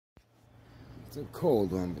It's a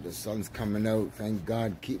cold one, but the sun's coming out. Thank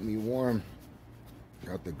God, keep me warm.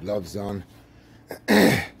 Got the gloves on.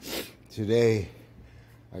 Today,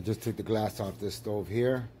 I just took the glass off this stove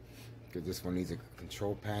here because this one needs a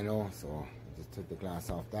control panel. So I just took the glass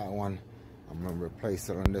off that one. I'm gonna replace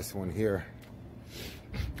it on this one here.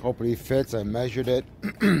 Hopefully it fits. I measured it.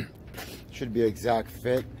 Should be an exact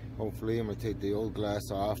fit. Hopefully, I'm gonna take the old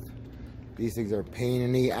glass off. These things are a pain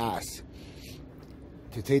in the ass.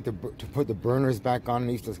 To put the burners back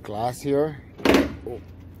underneath this glass here. Oh,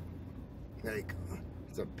 there you go.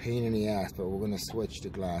 It's a pain in the ass, but we're gonna switch the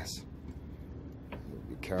glass.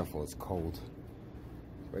 Be careful, it's cold.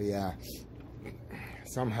 But yeah,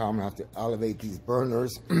 somehow I'm gonna have to elevate these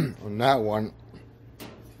burners on that one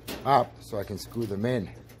up so I can screw them in.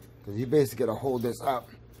 Because you basically gotta hold this up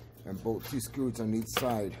and bolt 2 screws on each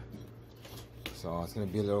side. So it's gonna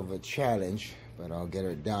be a little bit of a challenge, but I'll get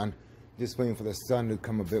it done. Just waiting for the sun to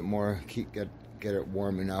come a bit more, get it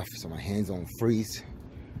warm enough so my hands don't freeze.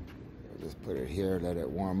 I'll just put it here, let it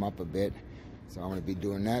warm up a bit. So I'm gonna be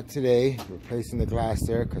doing that today, replacing the glass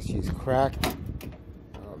there because she's cracked. I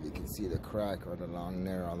don't know if you can see the crack right along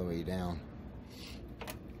there all the way down.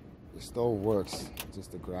 The stove works,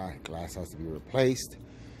 just the glass has to be replaced.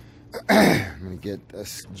 I'm gonna get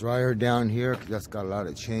this dryer down here because that's got a lot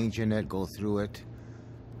of change in it, go through it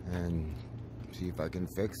and see if I can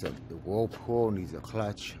fix it. The Whirlpool needs a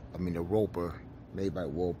clutch. I mean the roper made by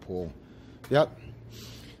Whirlpool. Yep.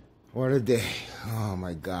 What a day. Oh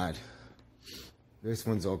my God. This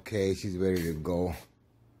one's okay. She's ready to go.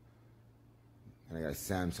 And I got a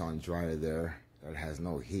Samsung dryer there that has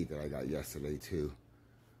no heat that I got yesterday too.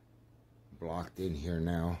 Blocked in here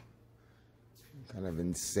now. Kind of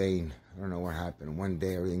insane. I don't know what happened. One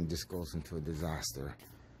day everything just goes into a disaster.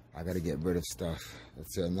 I gotta get rid of stuff.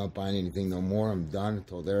 That's it. I'm not buying anything no more. I'm done. I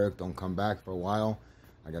told Eric don't come back for a while.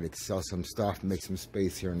 I gotta sell some stuff, make some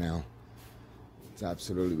space here now. It's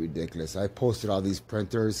absolutely ridiculous. I posted all these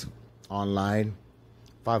printers online.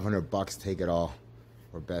 500 bucks, take it all.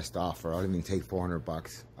 Or best offer. I'll even take 400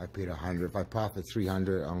 bucks. I paid 100. If I profit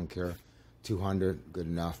 300, I don't care. 200, good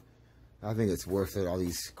enough. I think it's worth it. All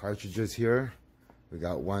these cartridges here. We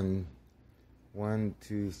got 1,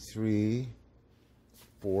 2, 3,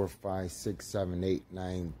 4, 5, 6, 7, 8,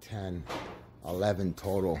 9, 10, 11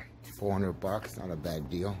 total. 400 bucks, not a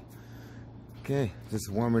bad deal. Okay,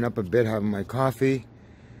 just warming up a bit, having my coffee.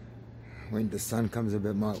 When the sun comes a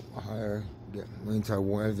bit more higher, wait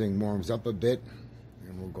until everything warms up a bit,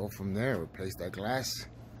 and we'll go from there. Replace that glass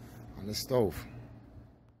on the stove.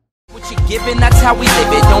 What you're given, that's how we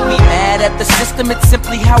live it. Don't be mad at the system, it's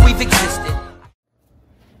simply how we've existed.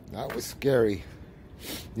 That was scary.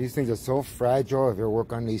 These things are so fragile. If you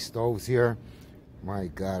work on these stoves here, my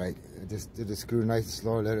God, I just did the screw nice and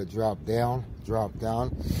slow, let it drop down.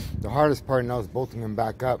 The hardest part now is bolting them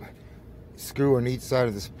back up. Screw on each side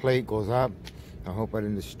of this plate goes up. I hope I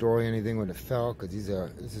didn't destroy anything when it fell, because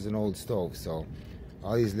this is an old stove, so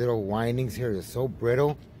all these little windings here are so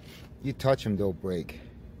brittle. You touch them, they'll break.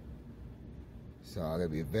 So I gotta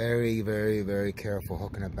be very, very, very careful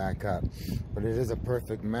hooking it back up. But it is a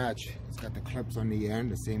perfect match. It's got the clips on the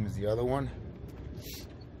end, the same as the other one.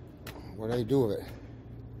 What did I do with it?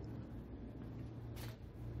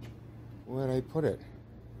 Where did I put it?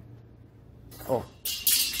 Oh,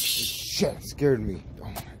 shit, it scared me. Oh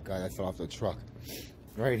my God, I fell off the truck.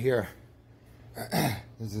 Right here.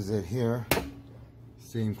 This is it here.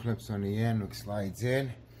 Same clips on the end, which slides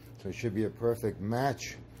in. So it should be a perfect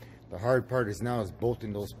match. The hard part is now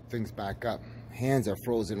bolting those things back up. Hands are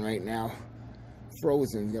frozen right now.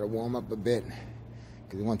 Frozen, you gotta warm up a bit.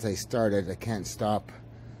 Because once I start it, I can't stop.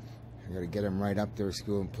 I gotta get them right up there,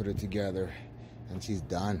 screw and put it together. And she's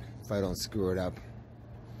done, if I don't screw it up.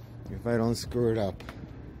 If I don't screw it up.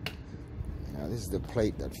 Now this is the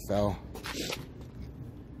plate that fell.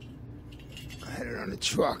 I had it on the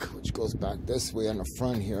truck, which goes back this way on the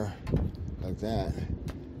front here. Like that.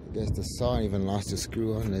 I guess the saw even lost a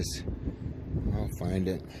screw on this. I'll find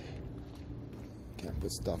it. Can't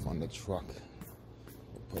put stuff on the truck.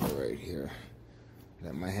 I'll put it right here.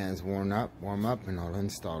 Let my hands warm up, and I'll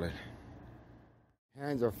install it.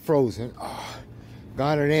 Hands are frozen. Oh,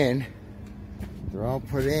 got it in. They're all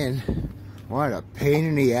put in. What a pain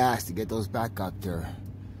in the ass to get those back up there.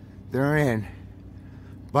 They're in,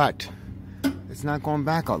 but it's not going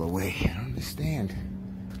back all the way. I don't understand.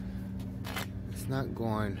 It's not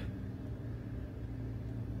going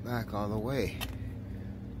back all the way.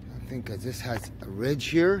 I think this has a ridge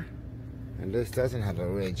here, and this doesn't have a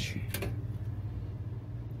ridge.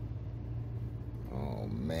 Oh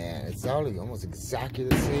man, it's almost exactly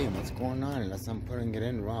the same. What's going on? Unless I'm putting it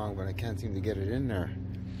in wrong, but I can't seem to get it in there.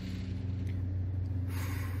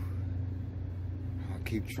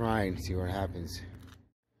 keep trying, see what happens.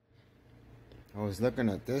 I was looking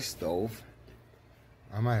at this stove.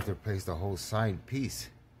 I might have to replace the whole side piece.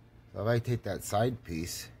 So if I take that side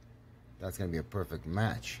piece, that's gonna be a perfect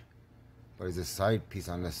match. But is this side piece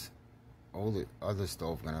on this other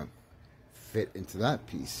stove gonna fit into that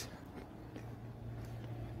piece?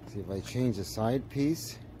 See, if I change the side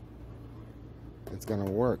piece, it's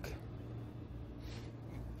gonna work.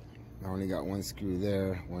 I only got one screw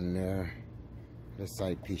there, one there. This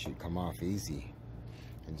side piece should come off easy,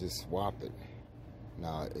 and just swap it.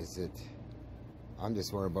 Now, I'm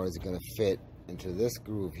just worried about, is it gonna fit into this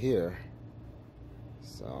groove here?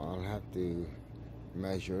 So I'll have to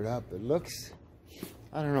measure it up. It looks,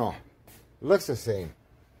 I don't know, it looks the same.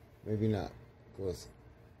 Maybe not. Goes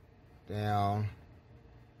down.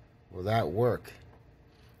 Will that work?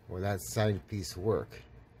 Will that side piece work?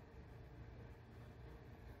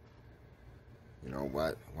 You know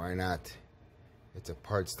what? Why not? It's a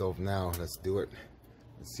part stove now. Let's do it.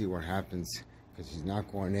 Let's see what happens. Because she's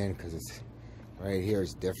not going in, because it's right here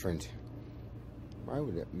is different. Why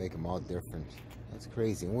would it make them all different? That's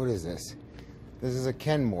crazy. What is this? This is a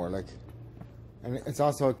Kenmore, like, and it's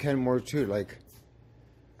also a Kenmore too. Like,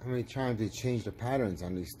 how many times they change the patterns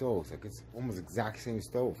on these stoves? Like, it's almost exact same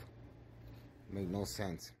stove. Make no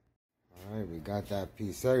sense. All right, we got that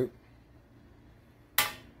piece out.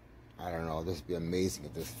 I don't know. This would be amazing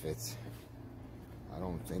if this fits. I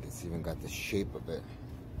don't think it's even got the shape of it.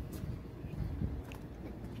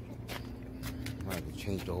 I have to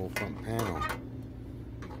change the whole front panel.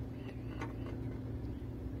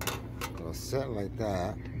 It'll set like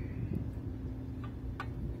that.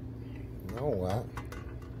 You know what?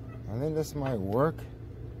 I think this might work.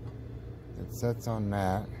 It sets on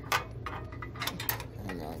that.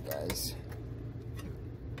 Hang on, guys.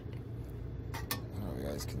 Oh, you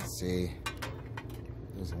guys can see.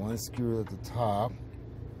 There's one screw at the top.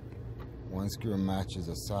 One screw matches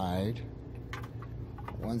the side.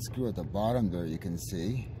 One screw at the bottom there, you can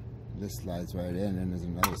see. This slides right in, and there's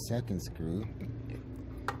another second screw.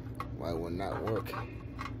 Why wouldn't that work?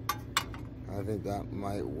 I think that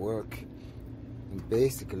might work. And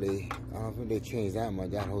basically, I don't think they changed that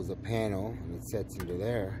much. That holds the panel, and it sets into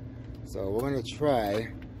there. So we're gonna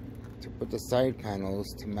try to put the side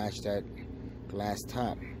panels to match that glass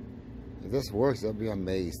top. If this works, I'll be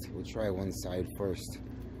amazed. We'll try one side first.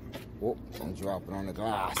 Whoop, don't drop it on the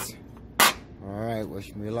glass. Alright,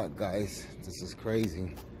 wish me luck, guys. This is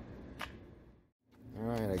crazy.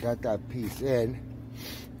 Alright, I got that piece in.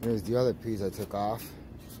 Here's the other piece I took off.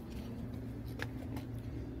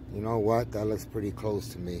 You know what? That looks pretty close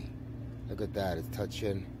to me. Look at that, it's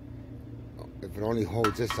touching. If it only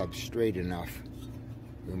holds this up straight enough,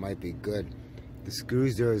 it might be good. The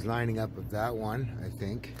screws there is lining up with that one, I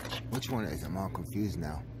think. Which one is it? I'm all confused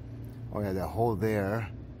now. Oh yeah, the hole there.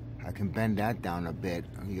 I can bend that down a bit.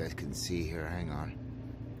 You guys can see here, hang on.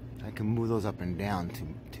 I can move those up and down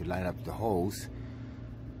to line up the holes.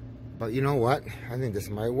 But you know what? I think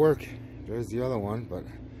this might work. There's the other one, but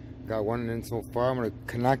got one in so far. I'm gonna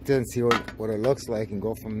connect it and see what it looks like and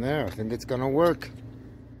go from there. I think it's gonna work.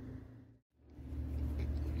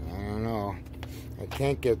 I don't know. I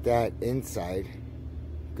can't get that inside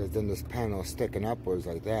because then this panel is sticking upwards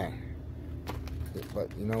like that.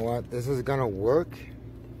 But you know what? This is gonna work.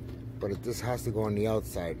 But this has to go on the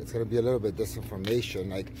outside. It's going to be a little bit disinformation.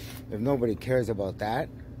 Like, if nobody cares about that,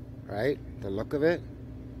 right? The look of it,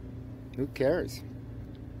 who cares?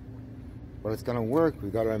 But it's going to work. We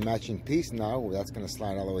got our matching piece now. That's going to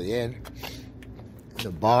slide all the way in. The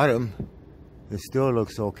bottom, it still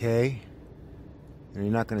looks okay. And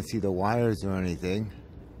you're not going to see the wires or anything.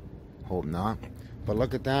 Hope not. But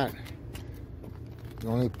look at that. The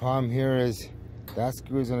only problem here is that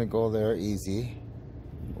screw is going to go there easy.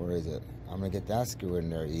 Where is it? I'm gonna get that screw in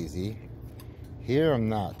there easy. Here I'm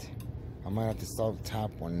not. I might have to self-tap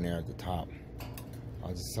one there at the top.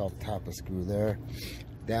 I'll just self-tap a screw there.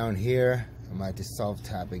 Down here, I might just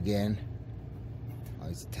self-tap again. I'll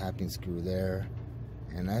use a tapping screw there.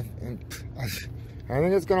 And I think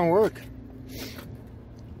it's gonna work.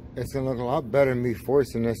 It's gonna look a lot better than me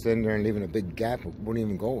forcing this in there and leaving a big gap. It wouldn't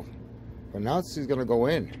even go. But now it's just gonna go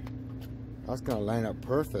in. That's gonna line up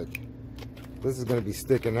perfect. This is going to be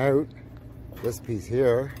sticking out. This piece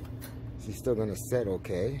here, she's still going to set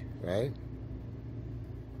okay, right?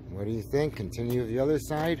 What do you think? Continue the other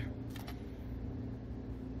side?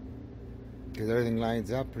 Because everything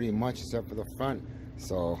lines up pretty much except for the front.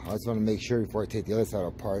 So I just want to make sure before I take the other side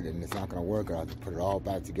apart and it's not going to work, I'll have to put it all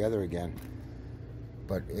back together again.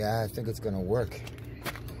 But yeah, I think it's going to work.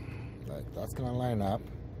 Like, that's going to line up.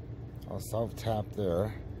 I'll self-tap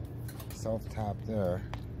there. Self-tap there.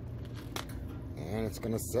 and it's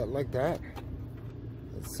gonna set like that.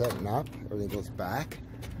 It's setting up, everything goes back.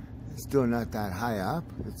 It's still not that high up,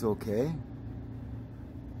 it's okay.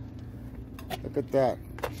 Look at that.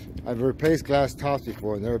 I've replaced glass tops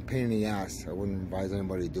before, and they're a pain in the ass. I wouldn't advise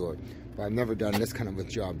anybody to do it. But I've never done this kind of a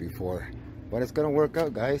job before. But it's gonna work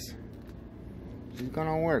out, guys. It's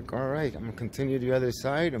gonna work. All right, I'm gonna continue the other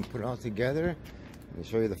side and put it all together and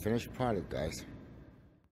show you the finished product, guys.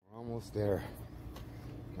 We're almost there.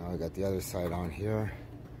 Now I got the other side on here.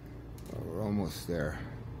 We're almost there.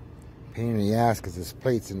 Pain in the ass because this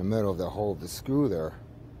plate's in the middle of the hole of the screw there.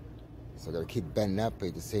 So I gotta keep bending that plate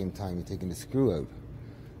at the same time you're taking the screw out.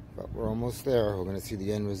 But we're almost there. We're gonna see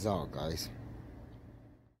the end result, guys.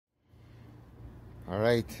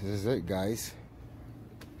 Alright, this is it, guys.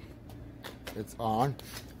 It's on.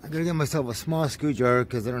 I'm gonna get myself a small screwdriver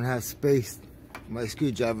because I don't have space. My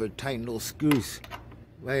screwdriver tighten little screws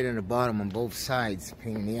right in the bottom on both sides.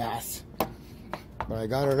 Pain in the ass. But I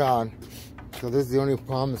got it on. So this is the only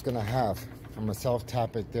problem it's gonna have. I'm gonna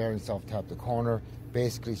self-tap it there and self-tap the corner.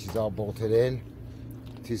 Basically, she's all bolted in.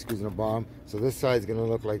 2 screws in the bottom. So this side's gonna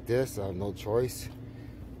look like this. I have no choice.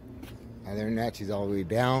 Other than that, she's all the way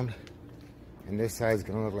down. And this side's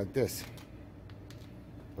gonna look like this.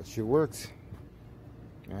 But she works.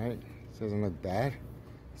 Alright, doesn't look bad.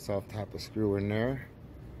 Self-tap a screw in there.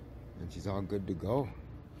 And she's all good to go.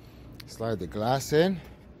 Slide the glass in,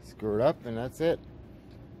 screw it up, and that's it.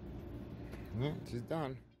 Yeah, she's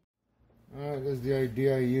done. Alright, this is the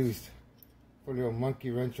idea I used. Put a little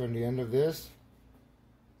monkey wrench on the end of this.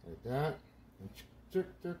 Like that.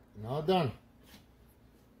 And all done.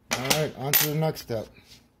 Alright, on to the next step.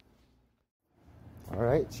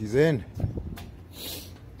 Alright, she's in.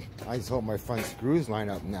 I just hope my front screws line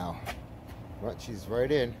up now. But she's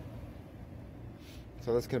right in.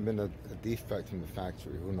 So this could have been a defect from the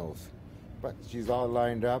factory, who knows. But she's all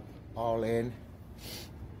lined up, all in.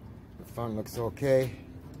 The front looks okay.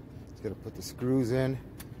 Just gonna put the screws in.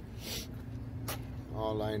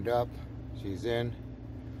 All lined up, she's in.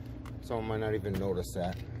 Someone might not even notice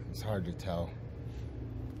that. It's hard to tell.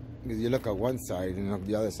 Because you look at one side and look at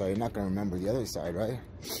the other side, you're not gonna remember the other side, right?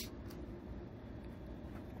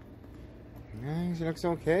 Yeah, she looks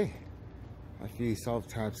okay. A few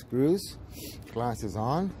self-tap screws. Glass is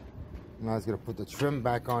on. Now I was gonna put the trim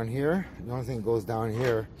back on here. The only thing that goes down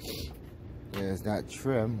here is that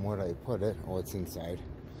trim. Where did I put it? Oh, it's inside.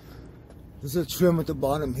 There's a trim at the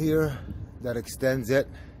bottom here that extends it.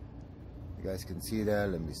 You guys can see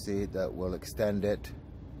that. Let me see. That will extend it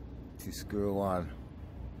to screw on.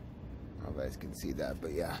 I don't know if you guys can see that,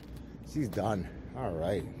 but yeah, she's done. All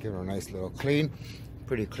right, give her a nice little clean.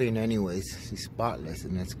 Pretty clean anyways. She's spotless,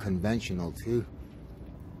 and it's conventional too.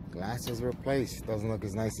 Glass is replaced. Doesn't look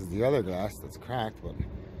as nice as the other glass that's cracked, but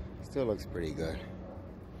still looks pretty good.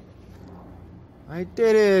 I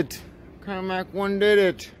did it. Carmack 1 did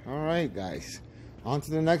it. All right, guys. On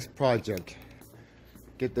to the next project.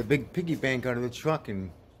 Get the big piggy bank out of the truck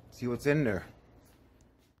and see what's in there.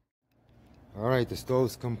 All right, the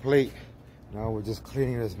stove's complete. Now we're just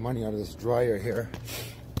cleaning this money out of this dryer here.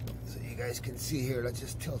 So you guys can see here, let's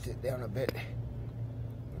just tilt it down a bit.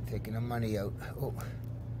 I'm taking the money out. Oh. What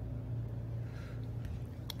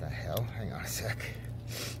the hell? Hang on a sec.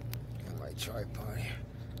 Got my tripod here.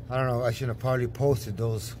 I don't know, I should have probably posted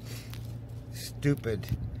those stupid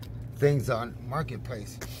things on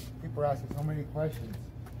Marketplace. People are asking so many questions.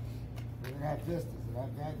 Do you have this? Does it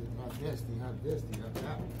have that? Does it have this? Do you have this? Do you have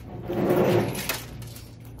that?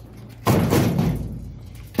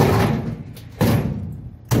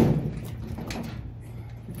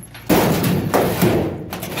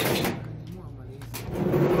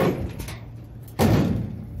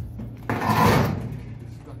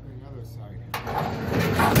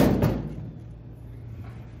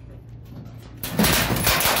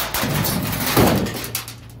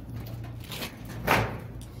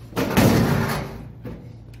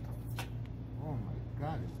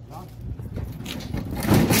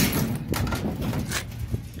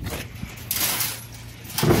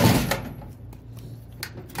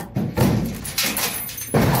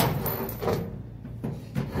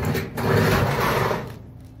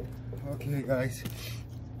 Okay guys,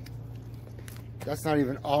 that's not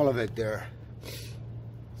even all of it there.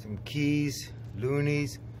 Some keys,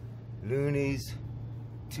 loonies, toonies,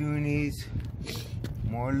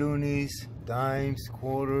 more loonies, dimes,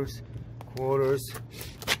 quarters,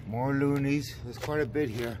 more loonies. There's quite a bit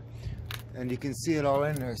here. And you can see it all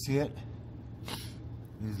in there, see it?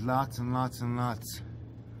 There's lots and lots and lots.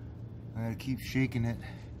 I gotta keep shaking it.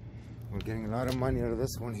 We're getting a lot of money out of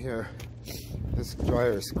this one here. This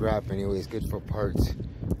dryer is scrap anyways, good for parts.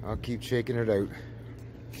 I'll keep shaking it out.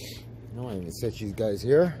 You know, I even set you guys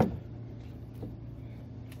here.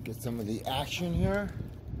 Get some of the action here.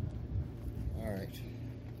 All right.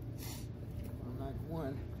 Mac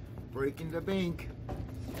 1, breaking the bank.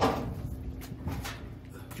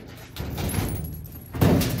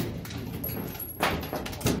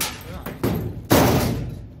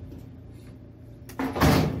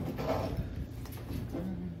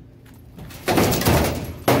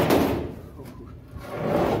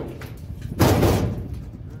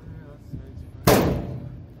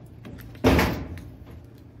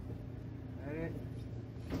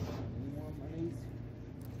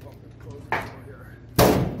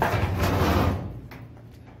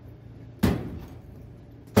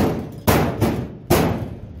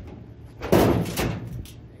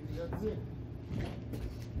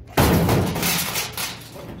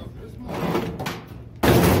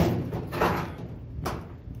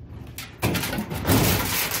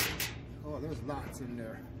 Oh, there's lots in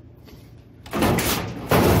there.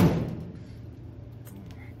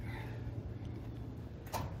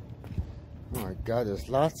 Oh my God, there's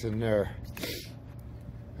lots in there.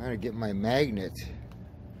 I gotta get my magnet.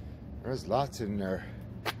 There's lots in there.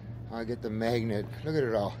 I'll get the magnet. Look at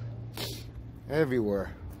it all.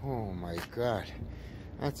 Everywhere. Oh my God.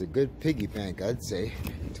 That's a good piggy bank, I'd say,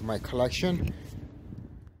 to my collection.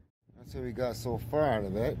 That's what we got so far out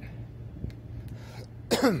of it.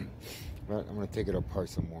 But I'm gonna take it apart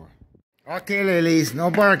some more. Okay, ladies, no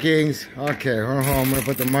barkings. Okay, we're home. I'm gonna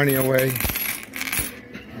put the money away.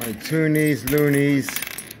 My toonies, loonies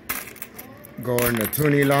go in the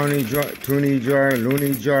toonie jar,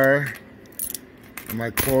 loony jar. And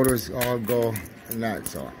my quarters all go in that.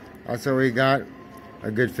 So that's what we got.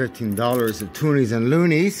 A good $15 of toonies and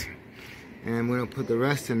loonies. And I'm gonna put the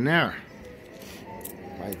rest in there.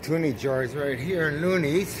 My toonie jars right here and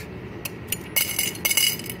loonies.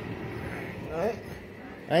 Alright.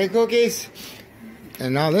 Hey, cookies.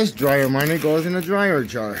 And now this dryer money goes in the dryer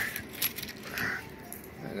jar.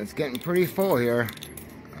 And it's getting pretty full here.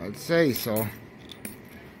 I'd say so.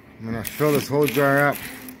 I'm gonna fill this whole jar up.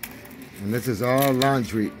 And this is all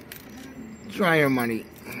laundry. Dryer money.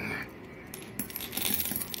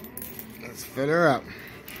 Let's fill her up.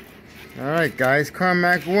 Alright guys,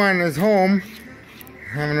 Carmack 1 is home.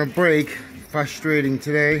 Having a break. Frustrating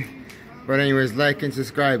today. But anyways, like and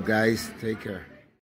subscribe guys. Take care.